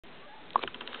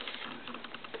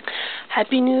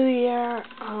Happy New Year.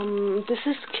 This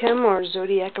is Kim, or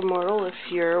Zodiac Immortal, if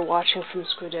you're watching from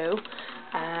Squidoo,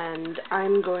 and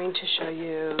I'm going to show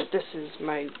you, this is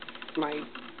my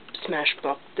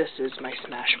Smashbook, this is my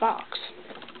Smashbox.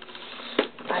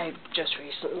 I just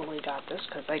recently got this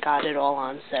because I got it all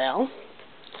on sale.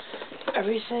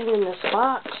 Everything in this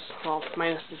box, well,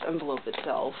 minus this envelope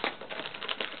itself,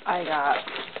 I got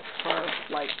for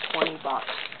like $20.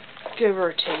 Give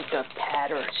or take a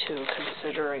pad or two,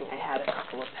 considering I had a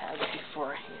couple of pads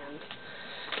beforehand.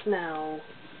 Now,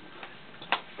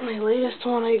 my latest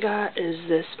one I got is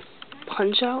this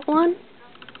punch-out one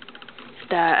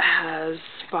that has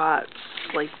spots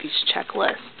like these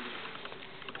checklists.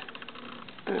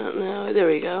 I don't know, there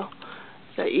we go.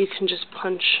 That you can just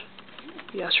punch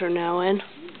yes or no in.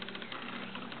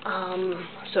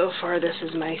 So far this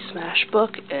is my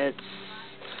Smashbook. It's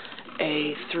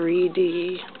a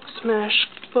 3D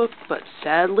Smashbook, but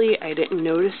sadly I didn't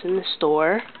notice in the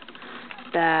store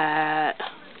that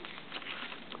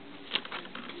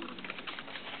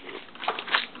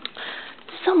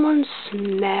someone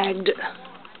snagged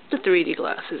the 3D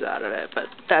glasses out of it, but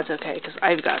that's okay because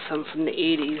I've got some from the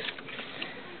 80s.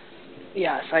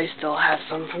 Yes, I still have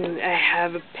some I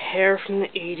have a pair from the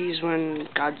 80s when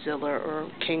Godzilla or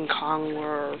King Kong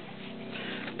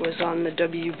was on the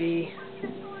WB,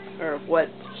 or what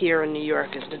here in New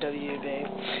York is the WB.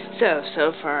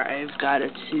 So far I've got a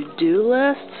to-do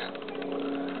list,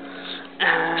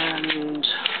 and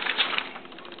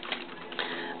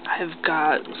I've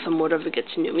got somewhat of a get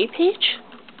to know me page,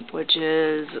 which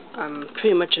is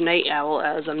pretty much a night owl,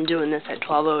 as I'm doing this at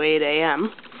 12:08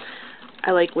 a.m.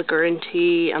 I like liquor and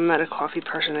tea. I'm not a coffee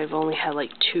person. I've only had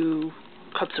like 2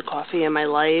 cups of coffee in my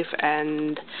life,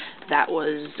 and that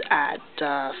was at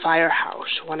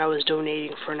Firehouse when I was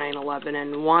donating for 9/11.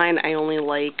 And wine, I only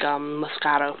like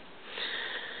Moscato.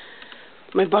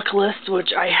 My bucket list,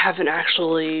 which I haven't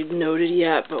actually noted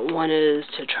yet, but one is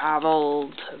to travel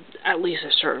to at least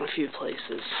a certain few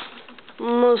places.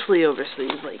 Mostly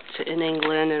overseas, like in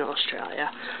England and Australia.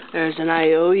 There's an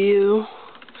IOU.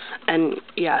 And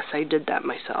yes, I did that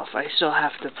myself. I still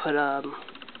have to put a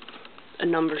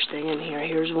numbers thing in here.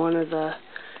 Here's one of the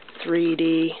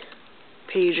 3D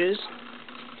pages.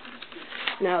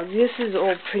 Now this is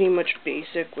all pretty much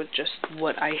basic with just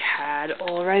what I had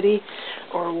already,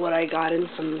 or what I got in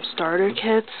some starter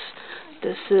kits.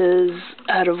 This is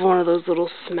out of one of those little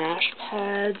smash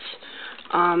pads,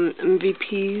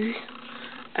 MVP,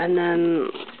 and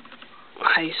then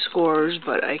high scores,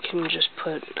 but I can just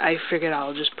I figured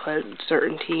I'll just put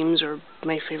certain teams or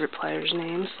my favorite players'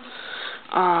 names.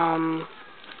 Oh,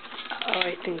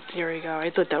 I think, there we go. I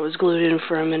thought that was glued in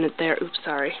for a minute there. Oops,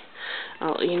 sorry.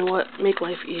 You know what? Make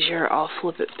life easier. I'll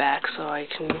flip it back so I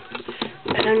can,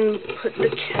 and then put the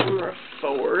camera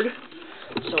forward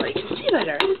so I can see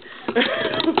better.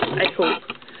 I hope.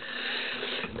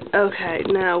 Okay,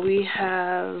 now we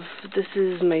have, this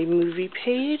is my movie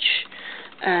page,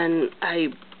 and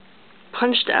I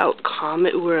punched out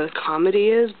where the comedy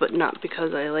is, but not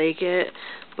because I like it,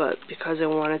 but because I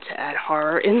wanted to add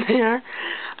horror in there.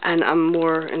 And I'm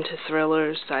more into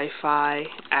thrillers, sci-fi,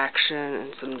 action,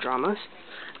 and some dramas,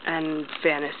 and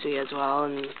fantasy as well.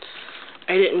 And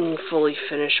I didn't fully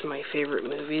finish my favorite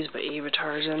movies, but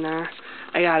Avatar's in there.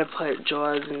 I gotta put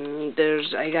Jaws, and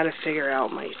I gotta figure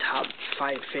out my top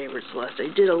 5 favorites list. I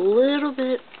did a little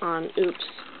bit on, oops,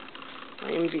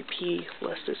 my MVP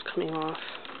list is coming off.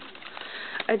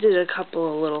 I did a couple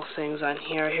of little things on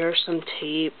here. Here's some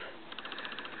tape,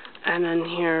 and then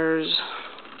here's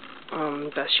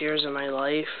best years of my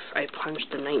life. I punched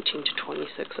the 19 to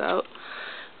 26 out.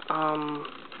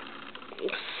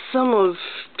 Some of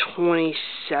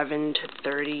 27 to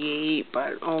 38,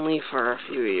 but only for a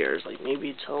few years, like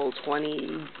maybe till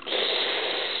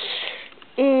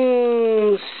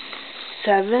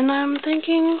 27, I'm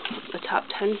thinking. The top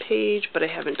 10 page, but I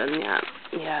haven't done that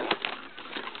yet.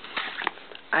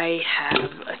 I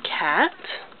have a cat,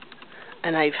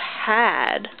 and I've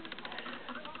had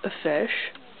a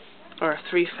fish, or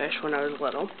 3 fish when I was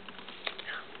little.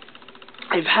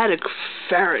 I've had a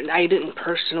ferret. I didn't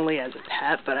personally as a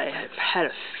pet, but I have had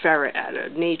a ferret at a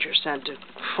nature center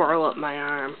crawl up my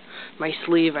arm, my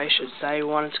sleeve I should say,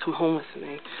 wanted to come home with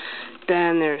me.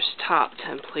 Then there's top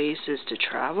 10 places to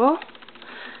travel,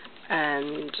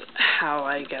 and how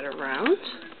I get around.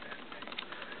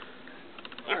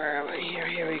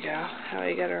 Here we go, how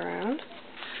I get around.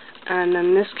 And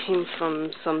then this came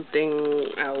from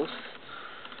something else.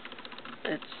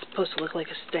 It's supposed to look like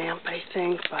a stamp, I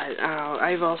think, but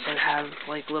I've also have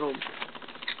like little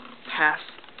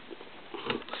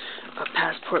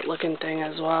passport looking thing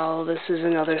as well. This is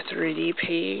another 3D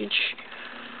page.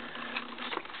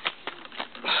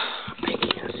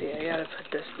 gotta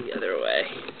put this the other way.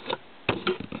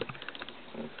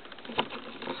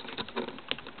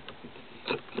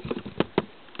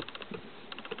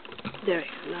 There we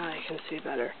go, now I can see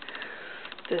better.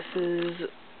 This is,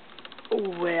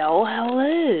 well,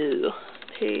 hello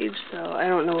page, so I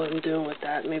don't know what I'm doing with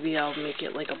that. Maybe I'll make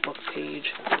it like a book page.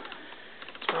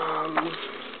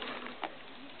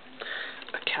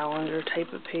 A calendar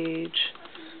type of page.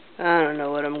 I don't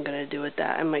know what I'm gonna do with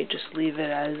that. I might just leave it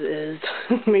as is.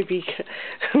 maybe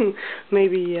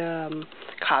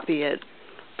copy it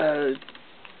a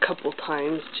couple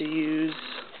times to use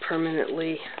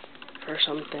permanently or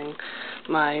something.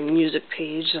 My music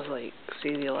page of like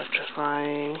See the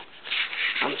Electrifying.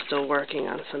 I'm still working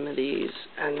on some of these,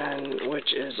 and then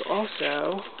which is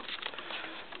also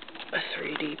a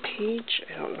 3D page.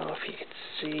 I don't know if you can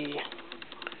see,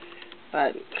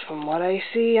 but from what I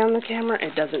see on the camera,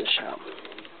 it doesn't show.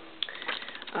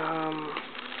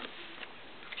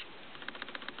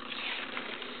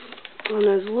 And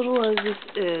as little as this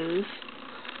is,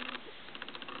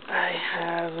 I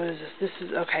have, what is this? This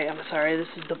is, okay, I'm sorry, this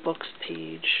is the books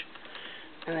page.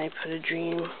 And I put a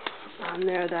dream on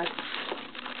there. That's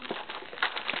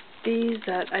these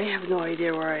that I have no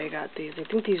idea where I got these. I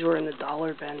think these were in the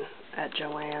dollar bin at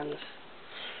Joann's.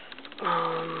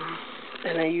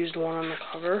 And I used one on the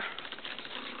cover.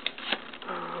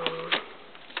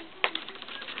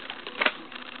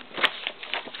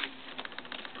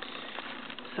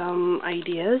 Some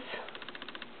ideas.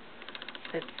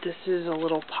 This is a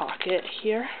little pocket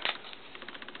here.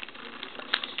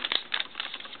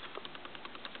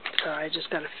 So I just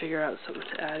got to figure out something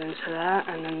to add into that,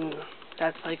 and then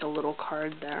that's like a little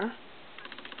card there.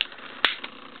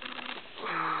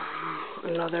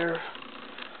 Another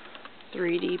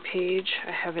 3D page.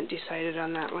 I haven't decided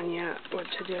on that one yet, what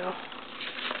to do.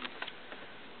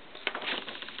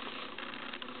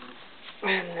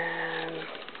 And then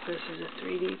this is a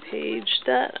 3D page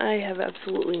that I have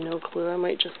absolutely no clue. I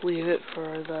might just leave it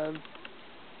for the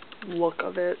look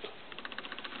of it.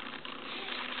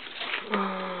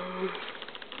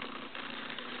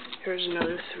 Here's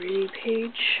another 3D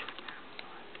page,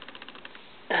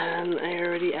 and I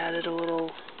already added a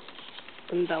little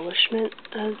embellishment,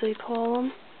 as they call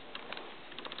them,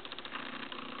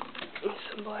 and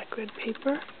some black red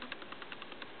paper.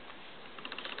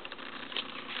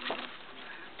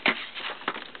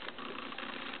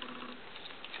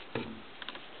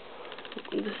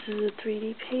 This is a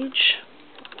 3D page.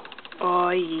 Oh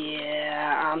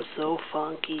yeah, I'm so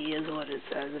funky is what it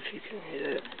says if you can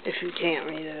read it. If you can't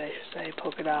read it, I should say,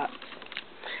 polka dots.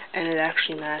 And it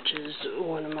actually matches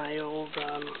one of my old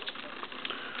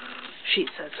sheet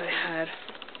sets I had.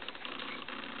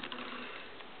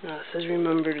 Now it says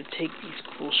remember to take these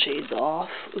cool shades off.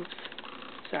 Oops,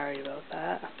 sorry about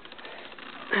that.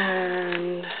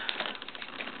 And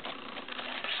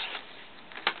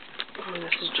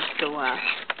this is just the last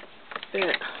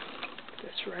bit.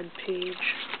 This red page,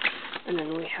 and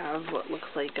then we have what looks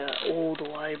like an old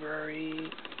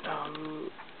library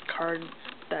card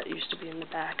that used to be in the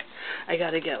back. I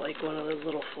gotta get like one of those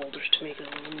little folders to make it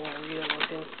a little more real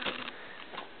looking.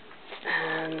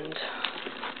 And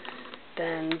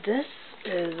then this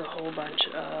is a whole bunch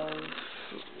of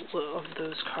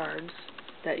those cards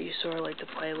that you saw, like the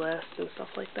playlist and stuff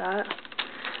like that.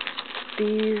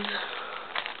 These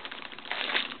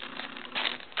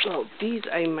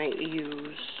I might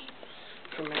use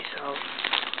for myself.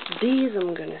 These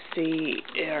I'm gonna see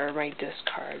are my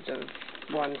discards of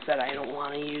ones that I don't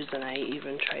want to use, and I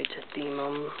even tried to theme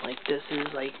them. Like this is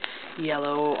like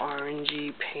yellow,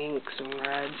 orangey, pink, some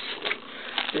reds.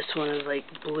 This one is like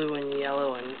blue and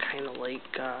yellow and kind of like,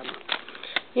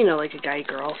 you know, like a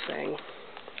guy-girl thing.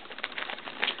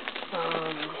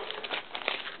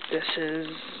 This is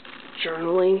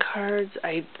journaling cards.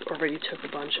 I already took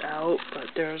a bunch out, but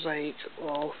there's like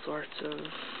all sorts of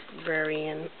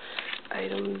varying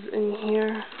items in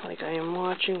here. Like I am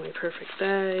watching My Perfect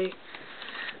Day.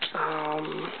 A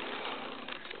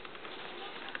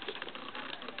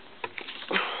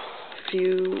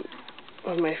few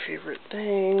of my favorite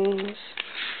things.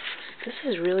 This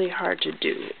is really hard to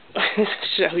do.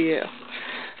 Show you.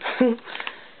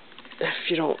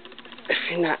 if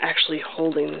you're not actually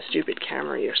holding the stupid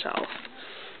camera yourself.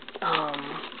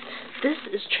 This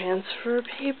is transfer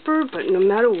paper, but no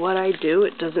matter what I do,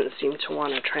 it doesn't seem to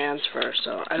want to transfer.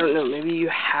 So I don't know. Maybe you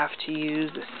have to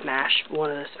use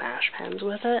one of the Smash pens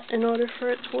with it in order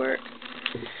for it to work.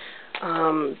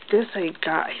 This I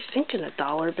got, I think, in a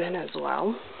dollar bin as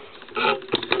well. I'm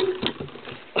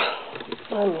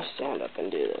gonna stand up and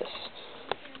do this.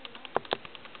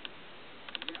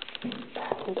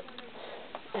 And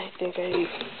I think I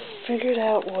figured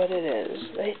out what it is.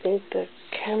 I think the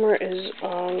camera is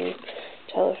on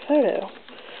telephoto.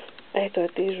 I thought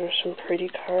these were some pretty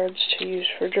cards to use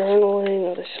for journaling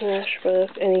or the Smashbook,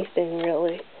 anything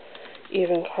really,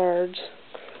 even cards.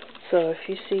 So if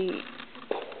you see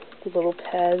little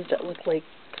pads that look like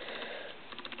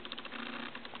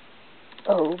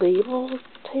a label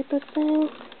type of thing,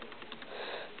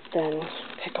 then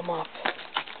pick them up.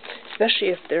 Especially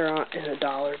if they're in a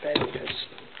dollar bin, because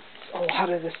a lot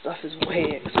of this stuff is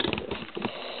way expensive.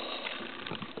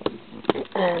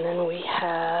 And then we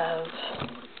have,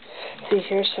 see,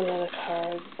 here's some of the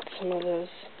cards, some of those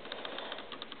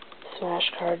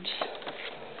Smash cards.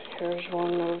 Here's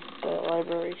one of the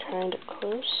library kind of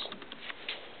close.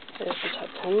 There's the top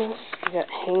 10 list. You got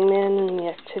Hangman and the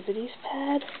activities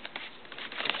pad.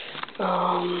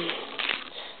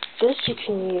 This you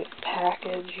can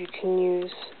package, you can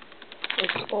use,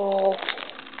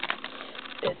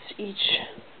 it's each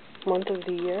month of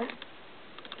the year.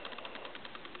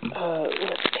 With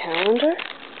a calendar.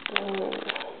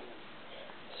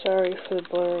 Sorry for the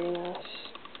blurriness.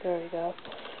 There we go.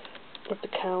 With the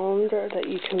calendar that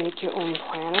you can make your own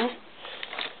planner.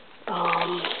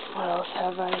 What else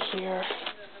have I here?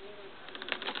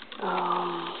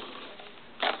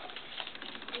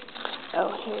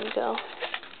 Oh, here we go.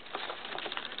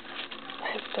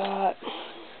 I've got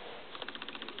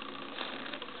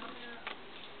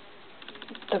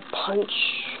the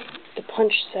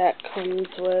punch set comes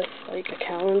with like a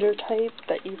calendar type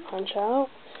that you punch out,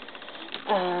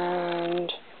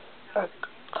 and a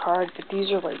card, but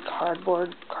these are like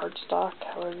cardstock,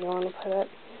 however you want to put it.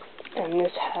 And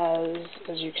this has,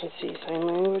 as you can see, sign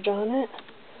language on it,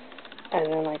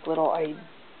 and then like little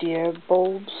idea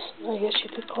bulbs, I guess you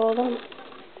could call them.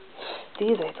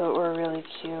 These I thought were really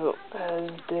cute, as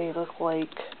they look like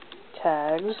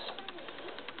tags,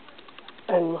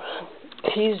 and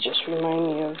these just remind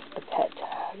me of the pet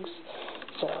tags.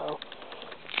 So,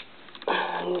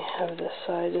 and we have this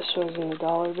side, this was in the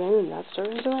dollar bin, and that's the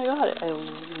reason I got it. I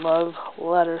love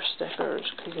letter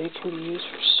stickers, because they can be used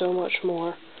for so much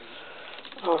more.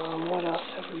 What else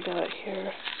have we got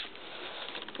here?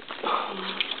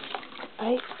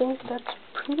 I think that's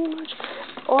pretty much,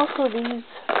 also these,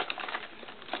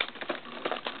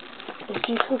 if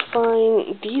you can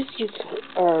find, these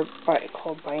are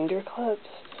called binder clips.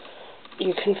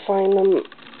 You can find them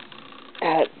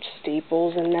at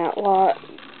Staples and that lot.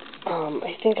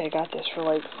 I think I got this for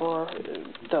like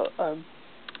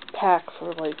pack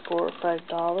for like $4 or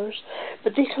 $5.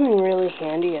 But they come in really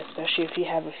handy, especially if you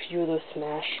have a few of those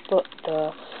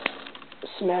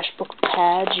Smashbook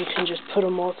pads. You can just put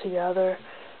them all together.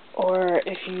 Or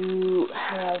if you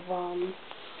have, I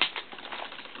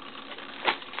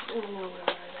don't know, where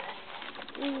are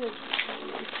they?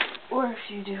 Or if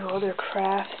you do other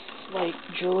crafts like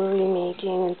jewelry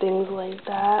making and things like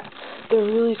that, they're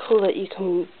really cool that you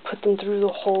can put them through the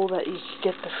hole that you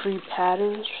get the free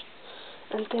patterns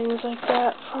and things like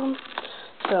that from.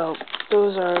 So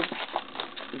those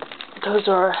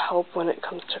are a help when it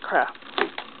comes to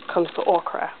all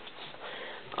crafts.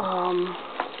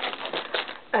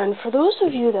 And for those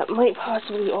of you that might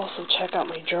possibly also check out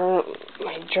my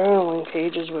journaling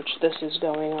pages, which this is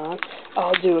going on,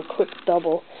 I'll do a quick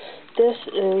double. This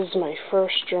is my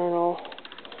first journal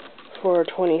for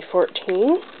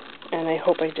 2014, and I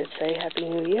hope I did say Happy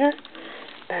New Year.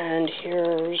 And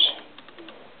here's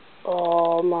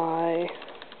all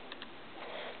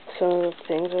some of the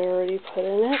things I already put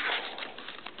in it.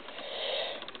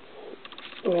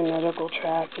 My medical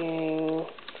tracking,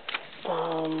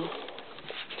 a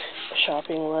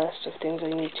shopping list of things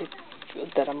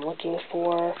that I'm looking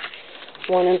for.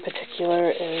 One in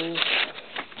particular is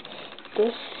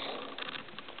this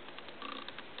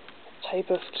type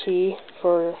of key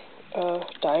for a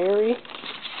diary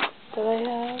that I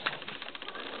have.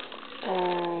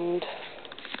 And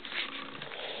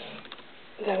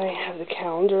then I have the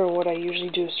calendar, and what I usually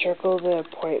do is circle the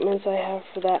appointments I have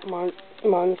for that month,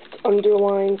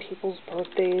 underline people's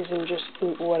birthdays, and just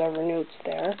whatever notes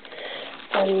there.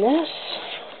 And this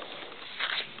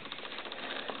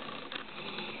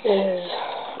is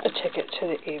a ticket to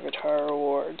the Avatar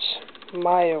Awards,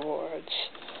 my awards.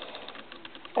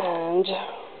 And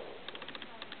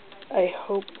I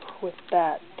hope with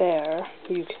that there,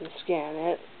 you can scan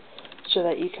it so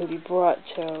that you can be brought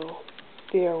to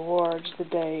the awards the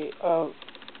day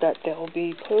that they'll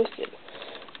be posted,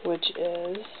 which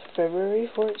is February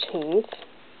 14th,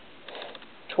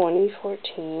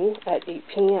 2014 at 8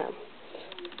 p.m.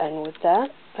 And with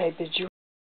that, I bid you